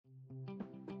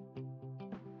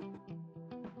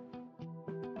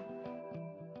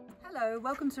Hello,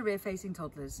 welcome to Rear Facing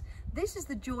Toddlers. This is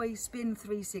the Joie Spin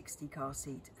 360 car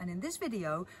seat, and in this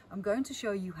video I'm going to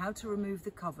show you how to remove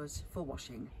the covers for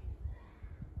washing.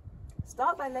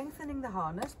 Start by lengthening the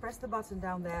harness, press the button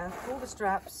down there, pull the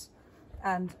straps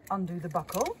and undo the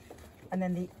buckle, and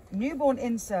then the newborn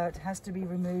insert has to be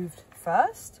removed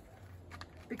first.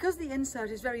 Because the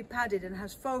insert is very padded and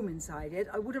has foam inside it,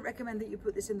 I wouldn't recommend that you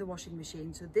put this in the washing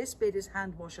machine, so this bit is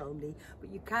hand wash only, but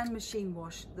you can machine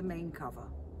wash the main cover.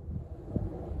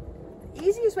 The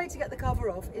easiest way to get the cover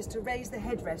off is to raise the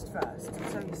headrest first.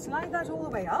 So you slide that all the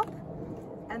way up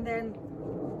and then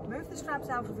move the straps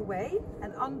out of the way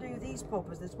and undo these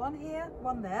poppers. There's one here,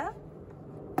 one there.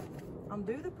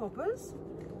 Undo the poppers.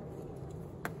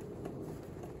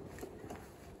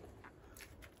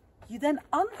 You then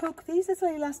unhook these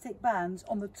little elastic bands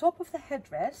on the top of the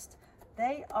headrest.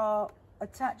 They are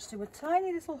attached to a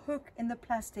tiny little hook in the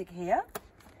plastic here.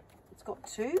 It's got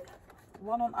two.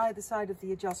 One on either side of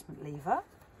the adjustment lever,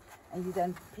 and you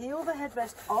then peel the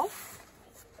headrest off,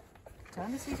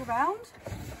 turn the seat around,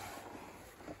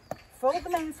 fold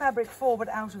the main fabric forward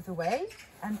out of the way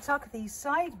and tuck these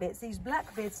side bits, these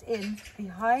black bits, in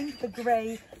behind the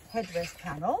grey headrest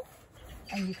panel,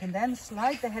 and you can then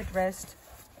slide the headrest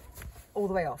all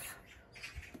the way off.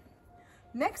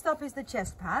 Next up is the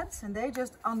chest pads, and they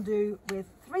just undo with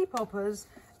 3 poppers,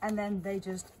 and then they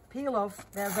just peel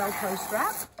off their Velcro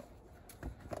strap.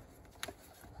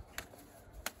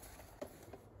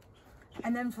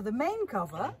 And then for the main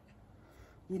cover,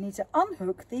 you need to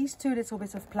unhook these 2 little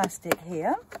bits of plastic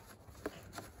here,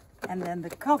 and then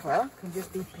the cover can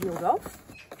just be peeled off.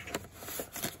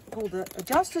 Pull the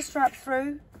adjuster strap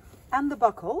through and the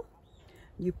buckle.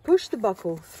 You push the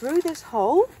buckle through this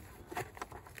hole,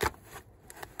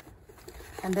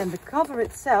 and then the cover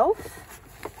itself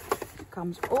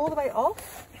comes all the way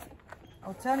off.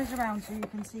 I'll turn it around so you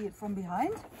can see it from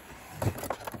behind,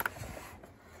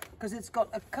 because it's got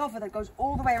a cover that goes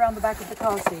all the way around the back of the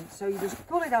car seat. So you just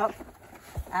pull it up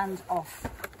and off.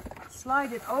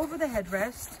 Slide it over the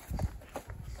headrest.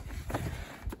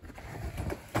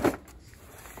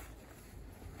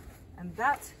 And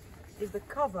that is the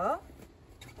cover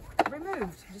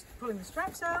removed. Just pulling the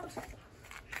straps out.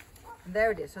 And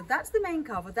there it is. So that's the main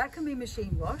cover. That can be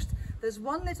machine washed. There's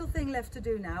one little thing left to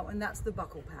do now, and that's the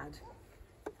buckle pad.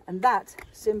 And that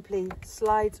simply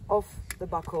slides off the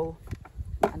buckle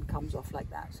and comes off like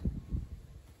that.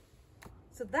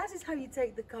 So that is how you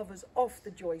take the covers off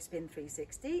the Joie Spin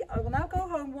 360. I will now go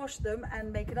home, wash them,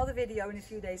 and make another video in a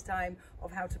few days' time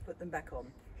of how to put them back on.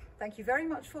 Thank you very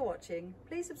much for watching.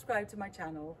 Please subscribe to my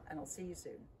channel, and I'll see you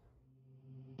soon.